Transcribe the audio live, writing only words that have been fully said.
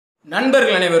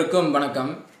நண்பர்கள் அனைவருக்கும் வணக்கம்.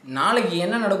 நாளைக்கு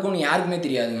என்ன நடக்கும்னு யாருக்குமே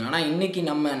தெரியாதுங்க. ஆனால் இன்றைக்கி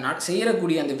நம்ம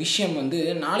செய்யக்கூடிய அந்த விஷயம்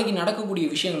நாளைக்கு நடக்கக்கூடிய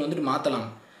விஷயங்கள் மாற்றலாம்.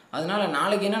 அதனால்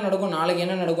நாளைக்கு என்ன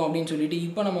நடக்கும் அப்படின்னு சொல்லிட்டு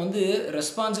இப்போ நம்ம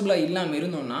ரெஸ்பான்சிபிளாக இல்லாமல்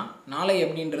இருந்தோம்னா நாளை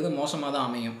அப்படின்றது மோசமாக தான்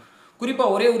அமையும்.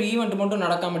 குறிப்பாக ஒரே ஒரு ஈவெண்ட் மட்டும்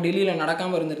நடக்காமல் டெல்லியில்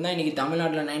நடக்காமல் இருந்திருந்தால் இன்றைக்கி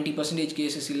தமிழ்நாட்டில் 90%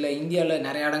 கேசஸ் இல்லை, இந்தியாவில்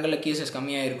நிறைய இடங்களில் கேசஸ்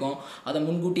கம்மியாக இருக்கும். அதை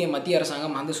முன்கூட்டியே மத்திய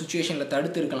அரசாங்கம் அந்த சுச்சுவேஷனில்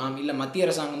தடுத்து இருக்கலாம். இல்லை மத்திய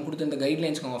அரசாங்கம் கொடுத்த இந்த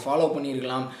கைட்லைன்ஸ்க்கு அவங்க ஃபாலோ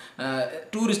பண்ணியிருக்கலாம்.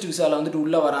 டூரிஸ்ட் விசாவில்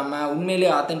உள்ளே வராமல்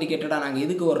உண்மையிலேயே ஆத்தென்டிகேட்டடாக நாங்கள்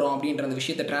எதுக்கு வர்றோம் அப்படின்ற அந்த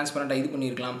விஷயத்தை டிரான்ஸ்பரண்ட்டாக இது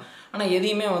பண்ணியிருக்கலாம். ஆனால்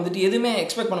எதுவுமே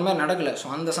எக்ஸ்பெக்ட் பண்ண மாதிரி நடக்கலை. ஸோ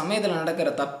அந்த சமயத்தில்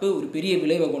நடக்கிற தப்பு ஒரு பெரிய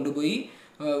விளைவை கொண்டு போய்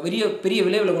பெரிய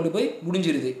விளைவில் கொண்டு போய்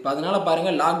முடிஞ்சிருது. இப்போ அதனால்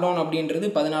பாருங்கள், லாக்டவுன் அப்படின்றது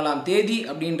 14ஆம் தேதி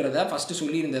அப்படின்றத ஃபஸ்ட்டு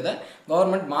சொல்லியிருந்ததை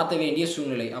கவர்மெண்ட் மாற்ற வேண்டிய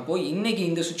சூழ்நிலை. அப்போது இன்றைக்கி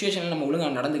இந்த சுச்சுவேஷனில் நம்ம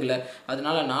ஒழுங்காக நடந்துக்கல,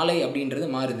 அதனால் நாளை அப்படின்றது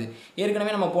மாறுது.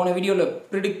 ஏற்கனவே நம்ம போன வீடியோவில்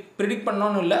ப்ரிடிக்ட்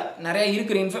பண்ணோன்னு இல்லை, நிறையா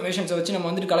இருக்கிற இன்ஃபர்மேஷன்ஸை வச்சு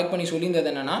நம்ம கலெக்ட் பண்ணி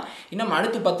சொல்லியிருந்தது என்னென்னா, இன்னும்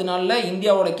அடுத்து 10 நாளில்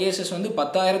இந்தியாவோட கேசஸ்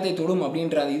 10,000 தொடும்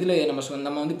அப்படின்ற அது இதில்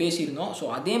நம்ம பேசியிருந்தோம். ஸோ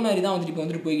அதே மாதிரி தான்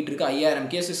இப்போ போய்கிட்டு இருக்கு. 5000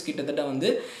 கேசஸ்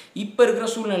கிட்டத்தட்ட இப்போ இருக்கிற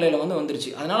சூழ்நிலையில்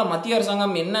வந்துருச்சு. அதனால் மத்திய அரசாங்கம்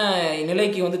என்ன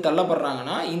நிலைக்கு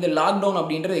தள்ளப்படுறாங்கன்னா, இந்த லாக்டவுன்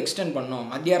அப்படின்றத எக்ஸ்டெண்ட் பண்ணோம்.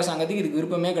 மத்திய அரசாங்கத்துக்கு இதுக்கு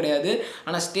விருப்பமே கிடையாது.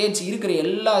 ஆனால் ஸ்டேட்ஸ் இருக்கிற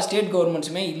எல்லா ஸ்டேட்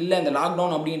கவர்மெண்ட்ஸுமே இல்லை, இந்த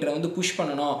லாக்டவுன் அப்படின்ற புஷ்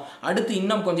பண்ணணும், அடுத்து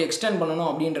இன்னும் கொஞ்சம் எக்ஸ்டெண்ட் பண்ணணும்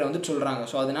அப்படின்ற சொல்கிறாங்க.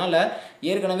 ஸோ அதனால்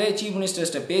ஏற்கனவே சீஃப்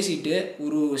மினிஸ்டர்ஸ்ட்டை பேசிட்டு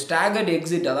ஒரு ஸ்டாகர்ட்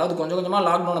எக்ஸிட், அதாவது கொஞ்சம் கொஞ்சமாக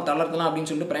லாக்டவுனை தளர்த்தலாம்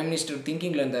அப்படின்னு சொல்லிட்டு பிரைம் மினிஸ்டர்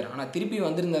திங்கிங்கில் இருந்தார். ஆனால் திருப்பி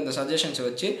வந்திருந்த அந்த சஜஷன்ஸை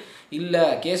வச்சு இல்லை,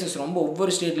 கேசஸ் ரொம்ப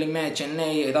ஒவ்வொரு ஸ்டேட்லையுமே, சென்னை,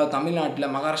 ஏதாவது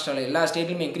தமிழ்நாட்டில், மகாராஷ்டிராவில் எல்லா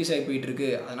ஸ்டேட்லையுமே இன்க்ரீஸ் ஆகி போயிட்டு இருக்கு,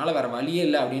 அதனால் வேறு வழியே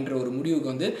இல்லை அப்படின்ற ஒரு முடிவுக்கு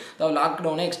அதாவது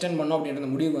லாக்டவுனை எக்ஸ்டெண்ட் பண்ணோம் அப்படின்ற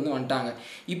முடிவுக்கு வந்துட்டாங்க.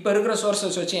 இப்போ இருக்கிற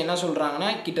சோர்ஸஸ் வச்சு என்ன சொல்கிறாங்கன்னா,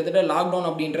 கிட்டத்தட்ட லாக்டவுன்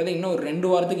அப்படின்றத இன்னும் ஒரு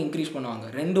 2 வாரத்துக்கு இன்க்ரீஸ் பண்ணுவாங்க.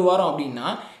 2 வாரம் அப்படின்னா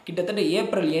கிட்டத்தட்ட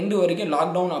ஏப்ரல் எண்டு வரைக்கும்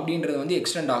லாக்டவுன் அப்படின்றது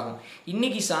எக்ஸ்டெண்ட் ஆகும்.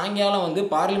 இன்றைக்கி சாயங்காலம்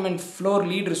பார்லிமெண்ட் ஃப்ளோர்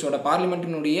லீடர்ஸோட,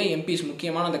 பார்லிமெண்ட்டினுடைய எம்பிஸ்,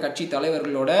 முக்கியமான அந்த கட்சி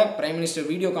தலைவர்களோட பிரைம் மினிஸ்டர்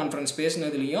வீடியோ கான்ஃபரன்ஸ்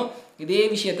பேசினதுலேயும் இதே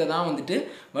விஷயத்தை தான்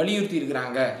வலியுறுத்தி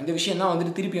இருக்கிறாங்க. இந்த விஷயம்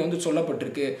தான் திருப்பி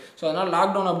சொல்லப்பட்டிருக்கு. ஸோ அதனால்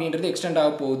லாக்டவுன் அப்படின்றது எக்ஸ்டெண்ட்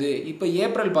ஆக போகுது. இப்போ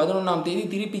ஏப்ரல் 11ஆம் தேதி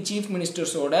திருப்பி சீஃப்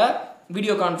மினிஸ்டர்ஸோட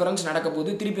வீடியோ கான்ஃபரன்ஸ் நடக்க போது,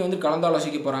 திருப்பி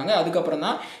கலந்தாலோசிக்க போகிறாங்க. அதுக்கப்புறம்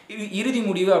தான் இறுதி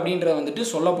முடிவு அப்படின்றத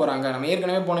சொல்ல போகிறாங்க. நம்ம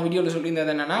ஏற்கனவே போன வீடியோவில்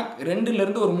சொல்லியிருந்தது என்னென்னா,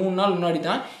 2லேருந்து ஒரு 3 நாள் முன்னாடி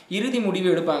தான் இறுதி முடிவு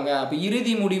எடுப்பாங்க. அப்போ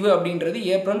இறுதி முடிவு அப்படின்றது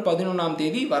ஏப்ரல் 11ஆம்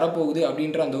தேதி வரப்போகுது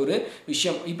அப்படின்ற அந்த ஒரு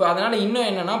விஷயம். இப்போ அதனால் இன்னும்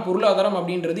என்னென்னா, பொருளாதாரம்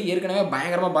அப்படின்றது ஏற்கனவே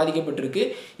பயங்கரமாக பாதிக்கப்பட்டிருக்கு.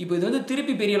 இப்போ இது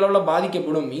திருப்பி பெரிய அளவில்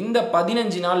பாதிக்கப்படும். இந்த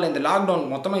 15 நாளில், இந்த லாக்டவுன்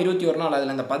மொத்தமாக 21 நாள்,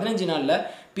 அதில் இந்த 15 நாளில்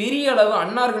பெரிய அளவு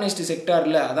அன்ஆர்கனைஸ்டு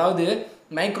செக்டாரில், அதாவது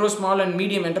micro small and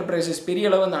medium enterprises, பெரிய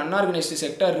அளவு அந்த அன்ஆர்கனைஸ்டு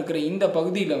செக்டார் இருக்கிற இந்த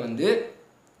பகுதியில்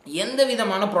எந்த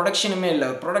விதமான ப்ரொடக்ஷனுமே இல்லை.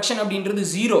 ப்ரொடக்ஷன் அப்படின்றது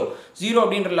ஜீரோ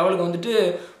அப்படின்ற லெவலுக்கு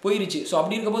போயிருச்சு. ஸோ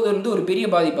அப்படி இருக்கும்போது ஒரு பெரிய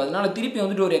பாதிப்பு. அதனால்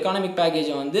திருப்பி ஒரு எக்கானமிக்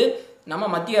பேக்கேஜை நம்ம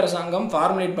மத்திய அரசாங்கம்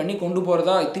ஃபார்முலேட் பண்ணி கொண்டு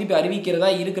போகிறதா, திருப்பி அறிவிக்கிறதா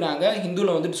இருக்கிறாங்க,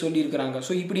 ஹிந்துவில் சொல்லியிருக்கிறாங்க.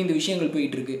 ஸோ இப்படி இந்த விஷயங்கள்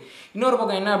போயிட்டுருக்கு. இன்னொரு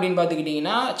பக்கம் என்ன அப்படின்னு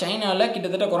பார்த்துக்கிட்டிங்கன்னா, சைனாவில்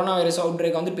கிட்டத்தட்ட கொரோனா வைரஸ் அவுட்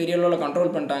பிரேக் பெரிய அளவில்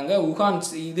கண்ட்ரோல் பண்ணிட்டாங்க. உஹான்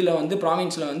இதில்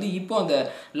ப்ராவின்ஸில் இப்போ அந்த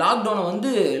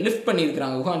லாக்டவுனை லிஃப்ட்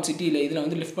பண்ணியிருக்கிறாங்க. உஹான் சிட்டியில்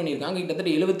இதில் லிஃப்ட் பண்ணியிருக்காங்க.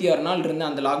 கிட்டத்தட்ட 76 நாள் இருந்து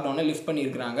அந்த லாக்டவுனை லிஃப்ட்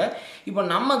பண்ணியிருக்கிறாங்க. இப்போ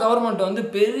நம்ம கவர்மெண்ட்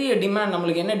பெரிய டிமாண்ட்,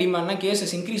 நம்மளுக்கு என்ன டிமாண்ட்னா,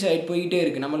 கேசஸ் இன்க்ரீஸ் ஆகிட்டு போயிட்டே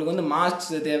இருக்குது. நம்மளுக்கு மாஸ்க்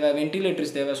தேவை,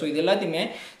 வென்டிலேட்டர்ஸ் தேவை. ஸோ இது எல்லாத்தையுமே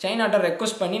சைனாட்ட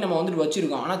ரெக்வஸ்ட் பண்ணி நம்ம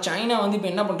வச்சிருக்கோம். ஆனால் சைனா இப்போ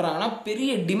என்ன பண்ணுறாங்கன்னா,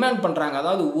 பெரிய டிமாண்ட் பண்ணுறாங்க.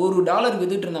 அதாவது $1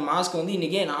 வித்துட்டு இருந்த மாஸ்க்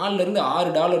இன்றைக்கி $4லேருந்து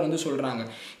 $6 சொல்கிறாங்க.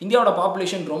 இந்தியாவோட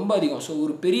பாப்புலேஷன் ரொம்ப அதிகம். ஸோ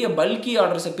ஒரு பெரிய பல்கி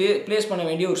ஆர்டர்ஸை பிளேஸ் பண்ண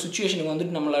வேண்டிய ஒரு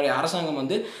சுச்சுவேஷனுக்கு நம்மளுடைய அரசாங்கம்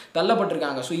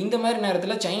தள்ளப்பட்டிருக்காங்க. ஸோ இந்த மாதிரி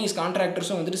நேரத்தில் சைனீஸ்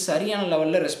கான்ட்ராக்டர்ஸும் சரியான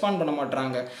லெவலில் ரெஸ்பாண்ட் பண்ண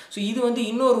மாட்டாங்க. ஸோ இது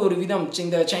இன்னொரு விதம்,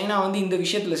 இந்த சைனா இந்த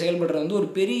விஷயத்தில் செயல்படுறது ஒரு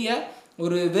பெரிய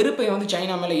ஒரு வெறுப்பை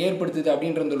சைனா மேலே ஏற்படுத்துது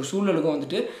அப்படின்ற ஒரு சூழலுக்கும்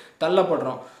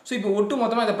தள்ளப்படுறோம். ஸோ இப்போ ஒட்டு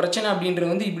மொத்தமாக இந்த பிரச்சனை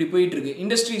அப்படின்றது இப்படி போயிட்டுருக்கு.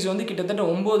 இண்டஸ்ட்ரீஸ் கிட்டத்தட்ட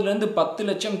 9லேருந்து 10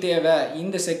 லட்சம் தேவை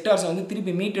இந்த செக்டார்ஸை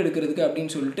திருப்பி மீட் எடுக்கிறதுக்கு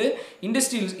அப்படின்னு சொல்லிட்டு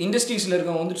இண்டஸ்ட்ரீஸில்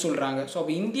இருக்கவங்க சொல்கிறாங்க. ஸோ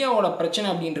அப்போ இந்தியாவோட பிரச்சனை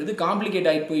அப்படின்றது காம்ப்ளிகேட்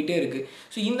ஆகிட்டு போயிட்டே இருக்குது.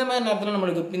 ஸோ இந்த மாதிரி நேரத்தில்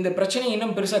நம்மளுக்கு இந்த பிரச்சனை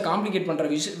இன்னும் பெருசாக காம்ப்ளிகேட் பண்ணுற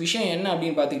விஷயம் என்ன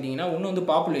அப்படின்னு பார்த்துக்கிட்டிங்கன்னா, ஒன்று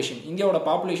பாப்புலேஷன். இந்தியாவோட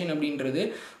பாப்புலேஷன் அப்படின்றது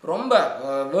ரொம்ப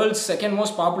world's second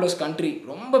most populous country,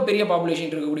 ரொம்ப பெரிய பாப்புலேஷன்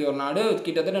இருக்கக்கூடிய ஒரு நாடு,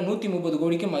 கிட்டத்தட்ட 130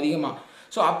 கோடிக்கும் அதிகமாக.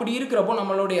 ஸோ அப்படி இருக்கிறப்போ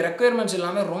நம்மளுடைய ரெக்குயர்மெண்ட்ஸ்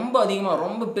எல்லாமே ரொம்ப அதிகமாக,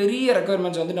 ரொம்ப பெரிய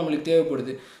ரெக்குயர்மெண்ட்ஸ் நம்மளுக்கு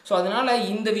தேவைப்படுது. ஸோ அதனால்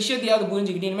இந்த விஷயத்தையாவது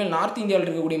புரிஞ்சுக்கிட்டு இனிமேல் நார்த் இந்தியாவில்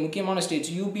இருக்கக்கூடிய முக்கியமான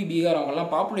ஸ்டேட்ஸ், யூபி, பீகார், அவங்கெல்லாம்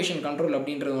பாப்புலேஷன் கண்ட்ரோல்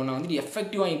அப்படின்றது ஒன்று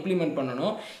எஃபெக்டிவாக இம்ப்ளிமெண்ட்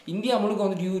பண்ணணும். இந்தியா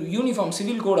முழுக்க யூனிஃபார்ம்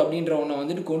சிவில் கோட் அப்படின்ற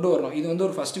ஒன்று கொண்டு வரணும். இது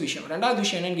ஒரு ஃபஸ்ட் விஷயம். ரெண்டாவது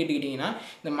விஷயம் என்னன்னு கேட்டுக்கிட்டிங்கன்னா,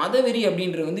 இந்த மதவெறி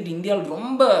அப்படின்றது இந்தியாவில்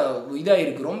ரொம்ப இதாக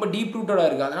இருக்குது, ரொம்ப டீப் ரூட்டடாக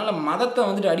இருக்குது. அதனால்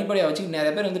மதத்தை அடிப்படையாக வச்சு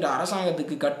நிறைய பேர்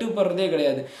அரசாங்கத்துக்கு கட்டுப்படுறதே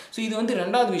கிடையாது. ஸோ இது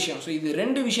ரெண்டாவது விஷயம். ஸோ இது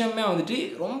 2 விஷயமே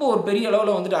ரொம்ப ஒரு பெரிய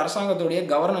அளவில் வந்துட்டு அரசாங்கத்துடைய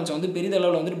கவர்னன்ஸை வந்து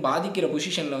பெரிதளவில் வந்துட்டு பாதிக்கிற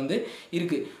பொசிஷனில் வந்து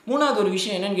இருக்குது. மூணாவது ஒரு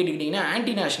விஷயம் என்னன்னு கேட்டுக்கிட்டிங்கன்னா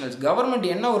ஆன்டி நேஷனல்ஸ். கவர்மெண்ட்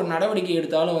என்ன ஒரு நடவடிக்கை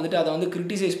எடுத்தாலும் வந்துட்டு அதை வந்து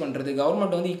கிரிட்டிசைஸ் பண்ணுறது.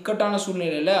 கவர்மெண்ட் வந்து இக்கட்டான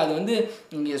சூழ்நிலையில் அது வந்து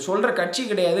இங்கே சொல்கிற கட்சி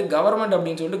கிடையாது கவர்மெண்ட்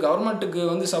அப்படின்னு சொல்லிட்டு கவர்மெண்ட்டுக்கு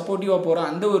வந்து சப்போர்ட்டிவாக போகிற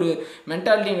அந்த ஒரு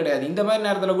மென்டாலிட்டியும் கிடையாது. இந்த மாதிரி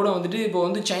நேரத்தில் கூட வந்துட்டு இப்போ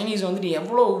வந்து சைனீஸ் வந்துட்டு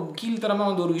எவ்வளோ கீழ்த்தரமாக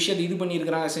வந்து ஒரு விஷயத்தை இது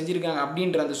பண்ணியிருக்கிறாங்க செஞ்சுருக்காங்க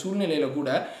அப்படின்ற அந்த சூழ்நிலையில் கூட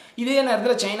இதே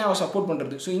நேரத்தில் சைனாவை சப்போர்ட்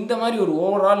பண்ணுறது. ஸோ இந்த மாதிரி ஒரு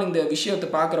ஓவரால் இந்த விஷயத்தை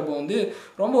பார்க்குறப்போ வந்து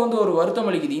ரொம்ப வந்து ஒரு வருத்தம்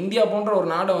அளிக்குது. இந்தியா போன்ற ஒரு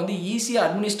நாடை வந்து ஈஸியாக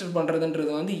அட்மினிஸ்டர்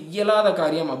பண்ணுறதுன்றது வந்து இயலாத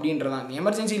காரியம் அப்படின்றதான்.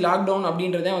 எமர்ஜென்சி லாக்டவுன்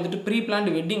அப்படின்றதே வந்துட்டு ப்ரீ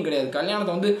பிளான்டு வெட்டிங் கிடையாது.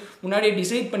 கல்யாணத்தை வந்து முன்னாடியே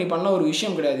டிசைட் பண்ணி பண்ண ஒரு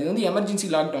விஷயம் கிடையாது. இது வந்து எமர்ஜென்சி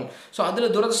லாக்டவுன். ஸோ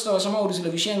அதில் துரதிருஷ்டவசமாக ஒரு சில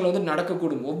விஷயங்கள் வந்து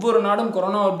நடக்கக்கூடும். ஒவ்வொரு நாடும்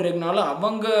கொரோனா அவுட்பிரேக்னால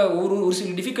அவங்க ஒரு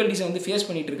சில டிஃபிகல்ட்டிஸை வந்து ஃபேஸ்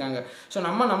பண்ணிட்டு இருக்காங்க. ஸோ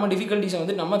நம்ம டிஃபிகல்ட்டிஸை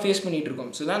வந்து நம்ம ஃபேஸ் பண்ணிட்டு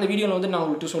இருக்கோம். ஸோ தான் இந்த வீடியோவில் வந்து நான்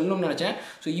உங்களுக்கு சொல்லணும்னு நினச்சேன்.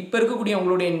 ஸோ இப்போ இருக்கக்கூடிய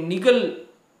உங்களுடைய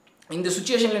இந்த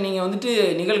சுச்சுவேஷனில் நீங்கள் வந்துட்டு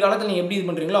நிகழ்காலத்தில் நீங்கள் எப்படி இது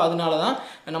பண்ணுறீங்களோ அதனால தான்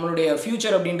நம்மளுடைய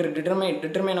ஃப்யூச்சர் அப்படின்ற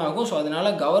டிட்டர்மைன் ஆகும். ஸோ அதனால்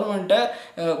கவர்மெண்ட்டை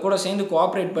கூட சேர்ந்து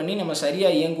கோஆப்ரேட் பண்ணி நம்ம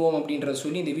சரியாக இயங்குவோம் அப்படின்றத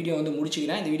சொல்லி இந்த வீடியோ வந்து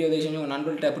முடிச்சுக்கிறேன். இந்த வீடியோ தயவு செஞ்சு உங்கள்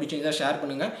நண்பர்கள்ட்ட பிடிச்சிருந்தா ஷேர்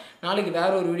பண்ணுங்கள். நாளைக்கு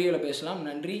வேறு ஒரு வீடியோவில் பேசலாம்.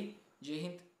 நன்றி.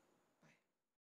 ஜெய்ஹிந்த்.